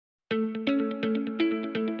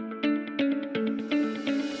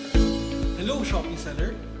Hello Shopee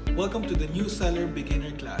seller, welcome to the new seller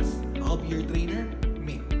beginner class. I'll be your trainer,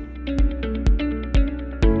 Ming.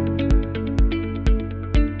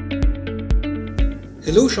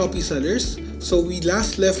 Hello Shopee sellers, so we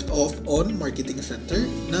last left off on Marketing Center.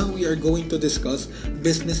 Now we are going to discuss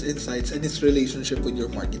Business Insights and its relationship with your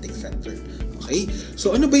Marketing Center. Okay,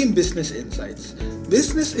 so ano ba yung Business Insights?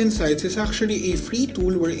 Business Insights is actually a free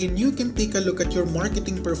tool wherein you can take a look at your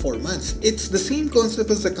marketing performance. It's the same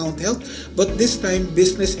concept as Account Health, but this time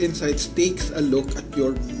Business Insights takes a look at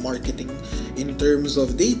your marketing in terms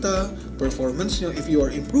of data, performance nyo, if you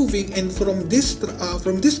are improving, and from this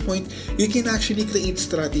point, you can actually create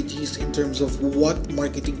strategies in terms of what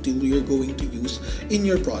marketing tool you're going to use in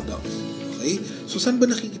your products. Okay? So, saan ba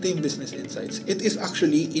nakikita yung Business Insights? It is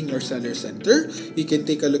actually in your Seller Center. You can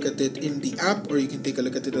take a look at it in the app or you can take a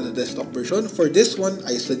look at it on the desktop version. For this one,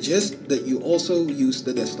 I suggest that you also use the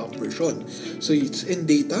desktop version. So, it's in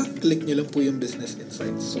data. Click nyo lang po yung Business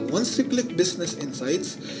Insights. So, once you click Business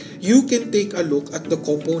Insights, you can take a look at the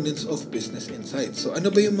components of Business Insights. So, ano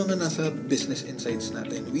ba yung mga nasa Business Insights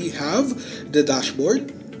natin? We have the dashboard,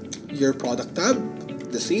 your product tab,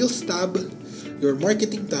 the sales tab, your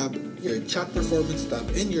marketing tab, your chat performance tab,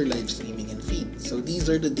 and your live streaming and feed. So these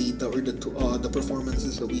are the data or the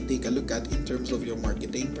performances that we take a look at in terms of your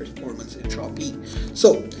marketing performance in Shopee.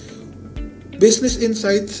 So Business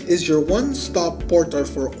Insights is your one-stop portal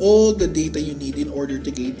for all the data you need in order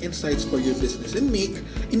to gain insights for your business and make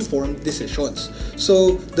informed decisions.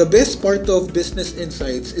 So the best part of Business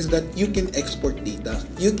Insights is that you can export data.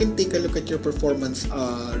 You can take a look at your performance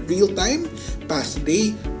real time, past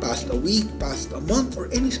day, past a week, past a month,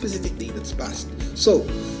 or any specific day that's passed. So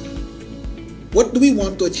what do we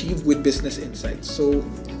want to achieve with Business Insights? So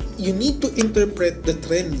you need to interpret the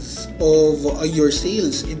trends of your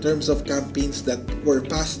sales in terms of campaigns that were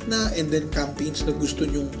passed na and then campaigns na gusto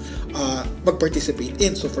nyong mag-participate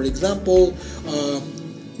in. So for example,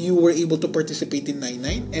 you were able to participate in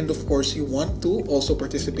 9.9 and of course you want to also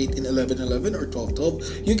participate in 11.11 or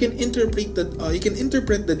 12.12. You can interpret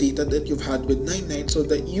the data that you've had with 9.9 so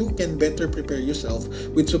that you can better prepare yourself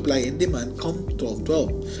with supply and demand come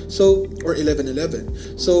 12.12. So or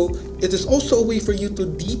 11.11. So it is also a way for you to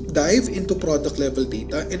deep dive into product level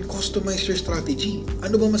data and customize your strategy.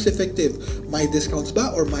 Ano ba mas effective? My discounts ba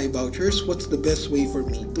or my vouchers? What's the best way for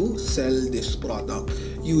me to sell this product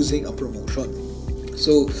using a promotion?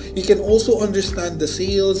 So you can also understand the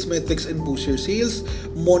sales metrics and boost your sales,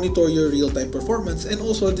 monitor your real-time performance, and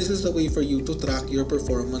also this is a way for you to track your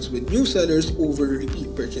performance with new sellers over repeat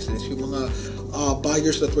purchases. Yung mga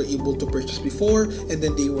buyers that were able to purchase before and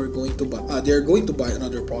then they are going to buy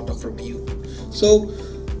another product from you. So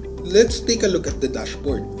let's take a look at the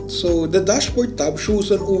dashboard. So the dashboard tab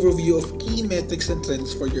shows an overview of key metrics and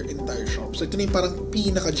trends for your entire shop. So ito na yung parang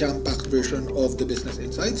pinaka-jam-packed version of the Business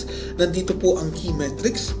Insights. Nandito po ang key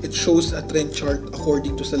metrics. It shows a trend chart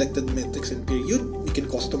according to selected metrics and period. You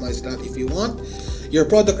can customize that if you want. Your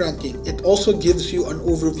product ranking. It also gives you an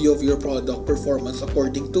overview of your product performance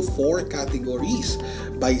according to 4 categories: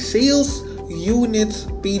 by sales, units,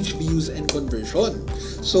 page views, and conversion.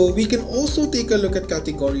 So we can also take a look at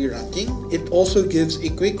category ranking. It also gives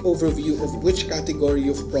a quick overview of which category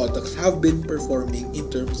of products have been performing in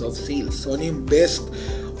terms of sales. So ano yung best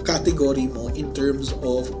category mo in terms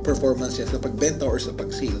of performance sa pagbenta or sa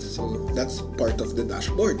pag-sales. So that's part of the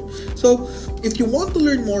dashboard. So if you want to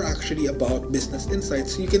learn more actually about Business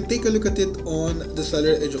Insights, you can take a look at it on the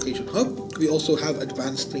Seller Education Hub. We also have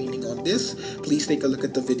advanced training on this. Please take a look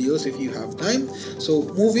at the videos if you have time. So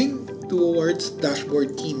moving towards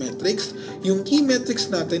dashboard key metrics. Yung key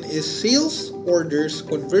metrics natin is sales, orders,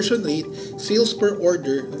 conversion rate, sales per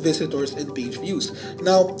order, visitors, and page views.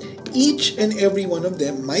 Now, each and every one of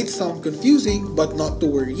them might sound confusing, but not to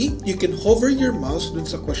worry. You can hover your mouse dun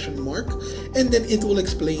sa question mark and then it will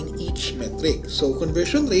explain each metric. So,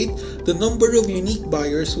 conversion rate, the number of unique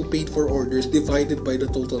buyers who paid for orders divided by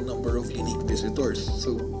the total number of unique visitors.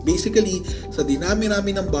 So, basically, sa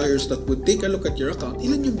dinami-rami ng buyers that would take a look at your account,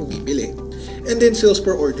 ilan yung bumibili? And then sales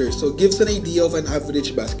per order. So gives an idea of an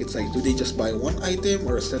average basket size. Do they just buy one item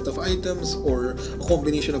or a set of items or a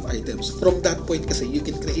combination of items? From that point kasi, you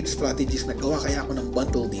can create strategies na gawa kaya ako ng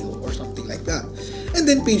bundle deal or something like that. And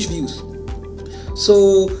then page views.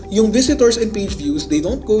 So, yung visitors and page views, they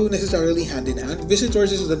don't go necessarily hand in hand. Visitors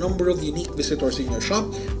is the number of unique visitors in your shop.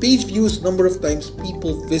 Page views, number of times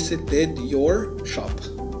people visited your shop.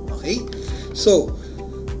 Okay? So,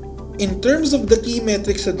 in terms of the key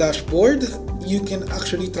metrics sa dashboard, you can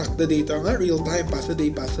actually track the data nga real time, past a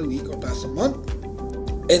day, past a week, or past a month.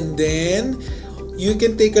 And then, you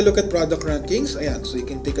can take a look at product rankings. Ayan, so you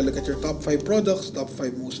can take a look at your top 5 products, top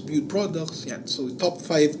 5 most viewed products. Ayan, so top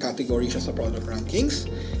 5 category siya sa product rankings.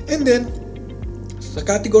 And then, sa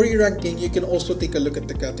category ranking, you can also take a look at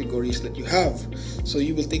the categories that you have. So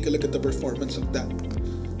you will take a look at the performance of that.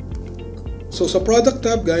 So sa product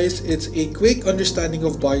tab, guys, it's a quick understanding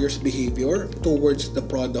of buyers' behavior towards the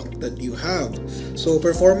product that you have. So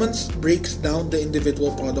performance breaks down the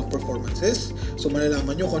individual product performances. So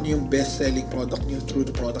malalaman nyo kung ano yung best-selling product nyo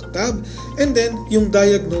through the product tab. And then, yung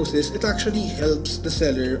diagnosis, it actually helps the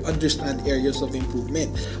seller understand areas of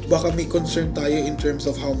improvement. Baka may concern tayo in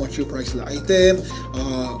terms of how much you price the item,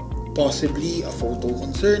 possibly a photo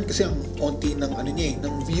concern kasi ang onti ng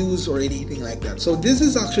ng views or anything like that. So this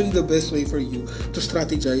is actually the best way for you to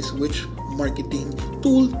strategize which marketing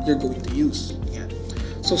tool you're going to use. Ayan.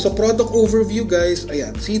 So sa product overview, guys,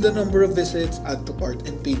 ayan, see the number of visits, add to cart,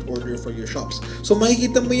 and paid order for your shops. So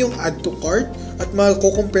makikita mo yung add to cart at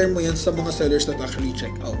mako-compare mo yan sa mga sellers that actually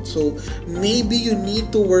check out. So maybe you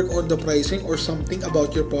need to work on the pricing or something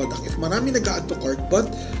about your product. If marami nag-add to cart but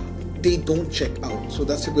they don't check out. So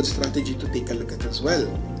that's a good strategy to take a look at as well.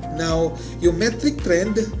 Now, yung metric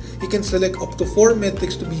trend, you can select up to 4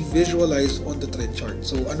 metrics to be visualized on the trend chart.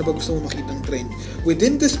 So, ano ba gusto mo makitang trend?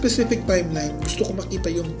 Within the specific timeline, gusto ko makita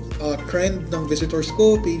yung trend ng visitors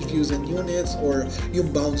ko, page views and units, or yung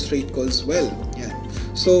bounce rate ko as well. Yan.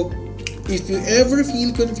 So, if you ever feel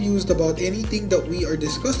confused about anything that we are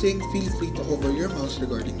discussing, feel free to hover your mouse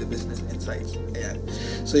regarding the business insights. Ayan.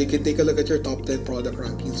 So you can take a look at your top 10 product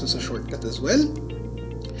rankings as a shortcut as well.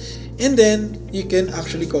 And then, you can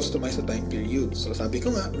actually customize the time period. So sabi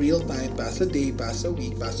ko nga, real time, past a day, past a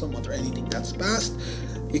week, past a month, or anything that's past.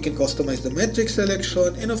 You can customize the metric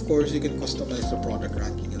selection, and of course, you can customize the product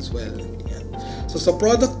ranking as well. Ayan. So sa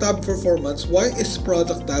product tab performance, why is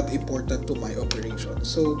product tab important to my operation?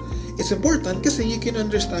 So it's important kasi you can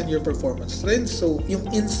understand your performance trends. So yung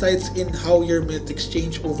insights in how your metrics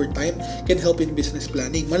change over time can help in business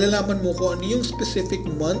planning. Malalaman mo kung ano yung specific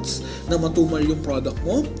months na matumal yung product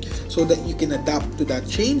mo so that you can adapt to that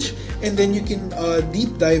change, and then you can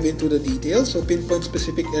deep dive into the details. So pinpoint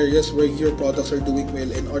specific areas where your products are doing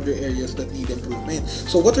well and other areas that need improvement.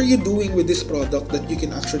 So what are you doing with this product that you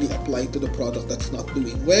can actually apply to the product that's not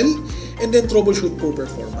doing well, and then troubleshoot poor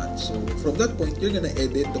performance. So from that point, you're gonna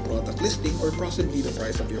edit the product listing or possibly the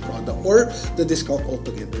price of your product or the discount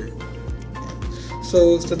altogether.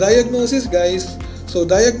 So the diagnosis, guys, so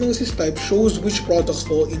diagnosis type shows which products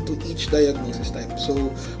fall into each diagnosis type. So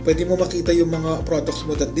pwede mo makita yung mga products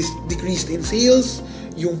mo that decreased in sales,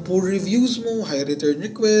 yung poor reviews mo, high return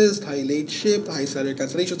request, high late ship, high seller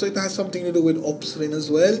cancellation. So it has something to do with ops rin as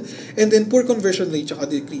well. And then poor conversion rate, tsaka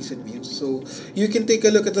decrease in views. So you can take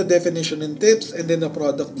a look at the definition and tips and then the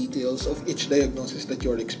product details of each diagnosis that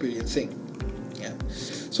you're experiencing. Yeah.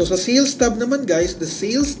 So sa sales tab naman, guys, the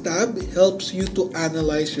sales tab helps you to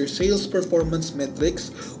analyze your sales performance metrics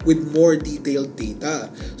with more detailed data.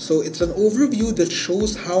 So it's an overview that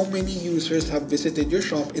shows how many users have visited your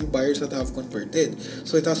shop and buyers that have converted.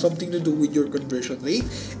 So it has something to do with your conversion rate,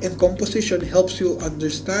 and composition helps you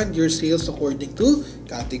understand your sales according to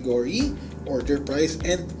category, order price,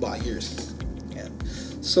 and buyers.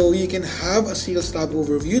 So you can have a sales tab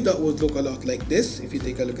overview that would look a lot like this if you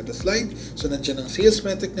take a look at the slide. So nandiyan ang sales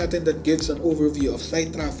metric natin that gives an overview of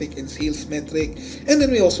site traffic and sales metric. And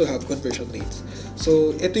then we also have conversion rates.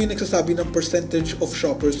 So ito yung nagsasabi ng percentage of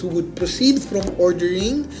shoppers who would proceed from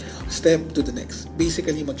ordering step to the next.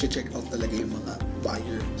 Basically, mag-check out talaga yung mga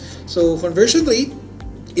buyer. So conversion rate,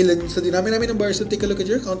 ilan sa dinami namin ng buyers to take a look at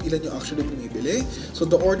your account, ilan yung actually bumibili. So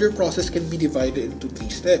the order process can be divided into 3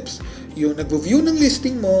 steps. Yung nag-review ng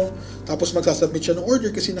listing mo, tapos magsasubmit siya ng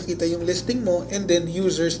order kasi nakita yung listing mo, and then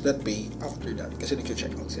users that pay after that kasi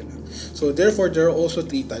nag-check out sila. So therefore, there are also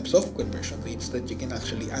 3 types of conversion rates that you can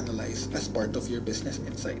actually analyze as part of your business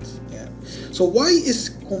insights. Yeah. So why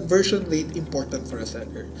is conversion rate important for a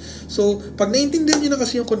seller? So pag naintindihan nyo na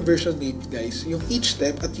kasi yung conversion rate, guys, yung each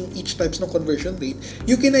step at yung each types ng conversion rate,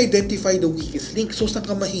 you can identify the weakest link. So saan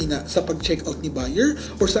ka mahina sa pag-check out ni buyer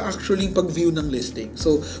or sa actually pag-view ng listing.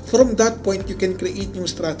 So from that point, you can create new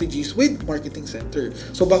strategies with Marketing Center.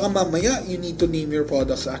 So baka mamaya, you need to name your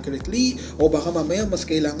products accurately, o baka mamaya, mas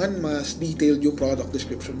kailangan mas detailed yung product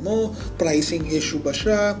description mo, pricing issue ba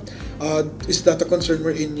siya, is that a concern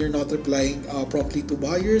wherein you're not replying promptly to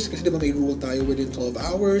buyers, kasi diba may rule tayo within 12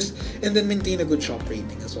 hours, and then maintain a good shop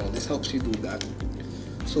rating as well. This helps you do that.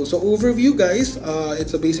 So overview, guys,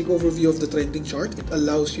 it's a basic overview of the trending chart. It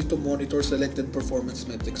allows you to monitor selected performance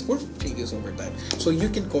metrics for changes over time. So you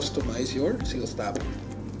can customize your sales tab.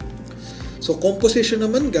 So composition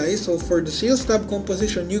naman guys, so for the sales tab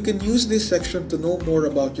composition, you can use this section to know more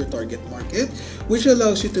about your target market, which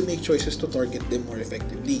allows you to make choices to target them more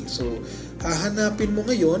effectively. So hahanapin mo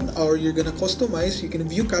ngayon, or you're gonna customize, you can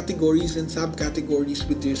view categories and subcategories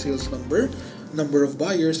with your sales number of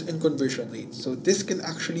buyers, and conversion rate. So this can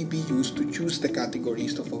actually be used to choose the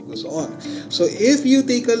categories to focus on. So if you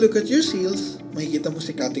take a look at your sales, makikita mo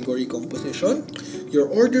si category composition, your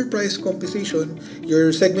order price composition,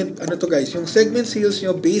 your segment, ano to guys, yung segment sales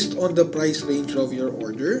nyo based on the price range of your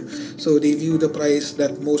order. So they view the price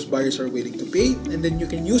that most buyers are willing to pay, and then you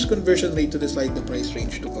can use conversion rate to decide the price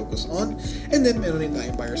range to focus on, and then meron din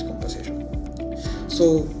tayong buyers composition.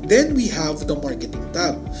 So, then we have the marketing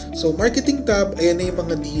tab. So, marketing tab, ayan na yung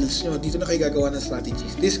mga deals nyo. Dito na kayo gagawa ng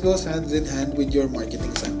strategies. This goes hand in hand with your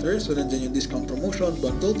marketing center. So, nandyan yung discount promotion,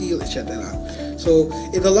 bundle deal, etc. So,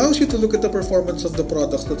 it allows you to look at the performance of the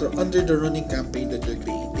products that are under the running campaign that you're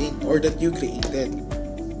creating or that you created.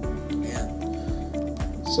 Ayan.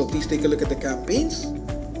 So, please take a look at the campaigns.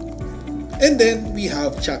 And then, we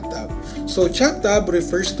have chat tab. So, chat tab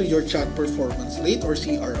refers to your chat performance rate or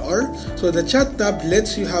CRR. So, the chat tab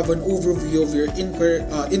lets you have an overview of your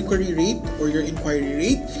inquiry rate or your inquiry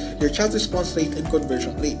rate, your chat response rate, and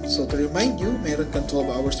conversion rate. So, to remind you, meron kang 12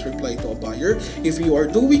 hours to reply to a buyer. If you are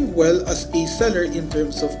doing well as a seller in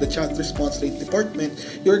terms of the chat response rate department,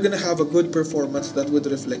 you're gonna have a good performance that would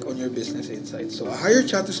reflect on your business insights. So, a higher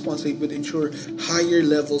chat response rate would ensure higher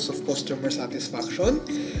levels of customer satisfaction,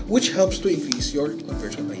 which helps to increase your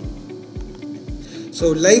conversion rate.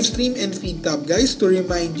 So, Livestream and Feed Tab, guys, to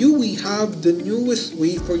remind you, we have the newest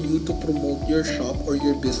way for you to promote your shop or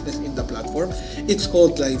your business in the platform. It's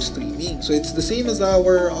called live streaming. So, it's the same as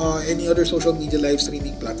our any other social media live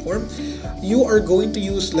streaming platform. You are going to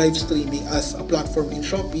use live streaming as a platform in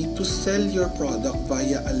Shopee to sell your product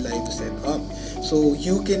via a live setup. So,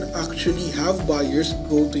 you can actually have buyers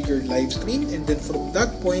go to your live stream, and then from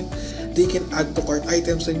that point, they can add to cart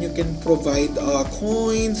items, and you can provide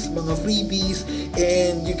coins, mga freebies,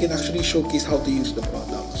 and you can actually showcase how to use the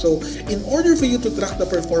product. So, in order for you to track the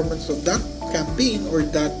performance of that campaign or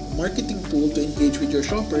that marketing tool to engage with your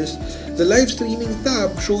shoppers, the live streaming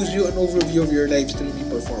tab shows you an overview of your live streaming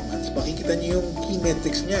performance. Makikita niyo yung key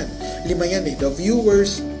metrics niyan. 5 yan eh. The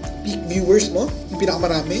viewers, peak viewers mo, yung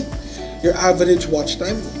pinakamarami, your average watch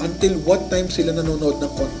time, until what time sila nanonood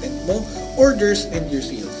ng content mo, orders, and your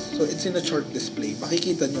sales. So, it's in a chart display.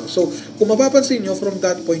 Makikita nyo. So, kung mapapansin nyo, from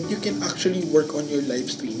that point, you can actually work on your live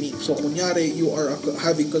streaming. So, kunyari, you are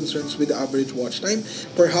having concerns with the average watch time,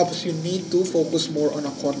 perhaps you need to focus more on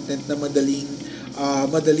a content na madaling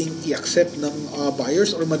i-accept ng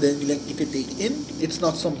buyers or madaling i-take in. It's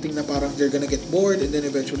not something na parang they're gonna get bored and then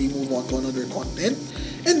eventually move on to another content.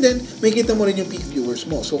 And then, may kita mo rin yung peak viewers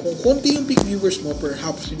mo. So, kung konti yung peak viewers mo,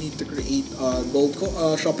 perhaps you need to create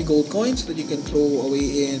Shopee Gold coins that you can throw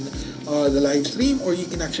away in the live stream, or you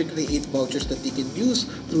can actually create vouchers that they can use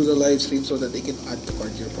through the live stream so that they can add to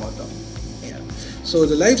cart your product. Ayan. So,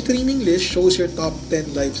 the live streaming list shows your top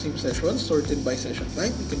 10 live stream sessions sorted by session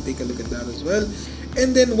time. You can take a look at that as well.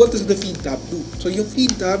 And then, what does the feed tab do? So, yung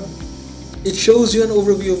feed tab, it shows you an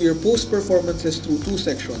overview of your post performances through 2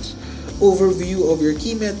 sections. Overview of your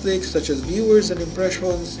key metrics such as viewers and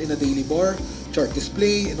impressions in a daily bar, chart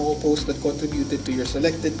display, and all posts that contributed to your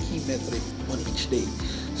selected key metric on each day.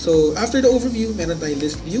 So, after the overview, meron tayong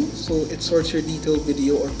list view. So, it sorts your detailed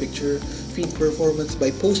video or picture feed performance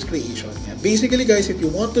by post creation. Yeah. Basically, guys, if you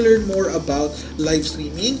want to learn more about live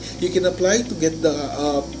streaming, you can apply to get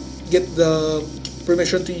the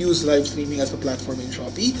permission to use live streaming as a platform in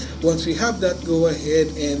Shopee. Once you have that, go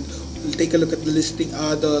ahead and take a look at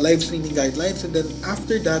the live streaming guidelines, and then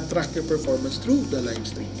after that, track your performance through the live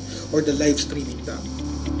stream or the live streaming tab.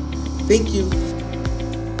 Thank you.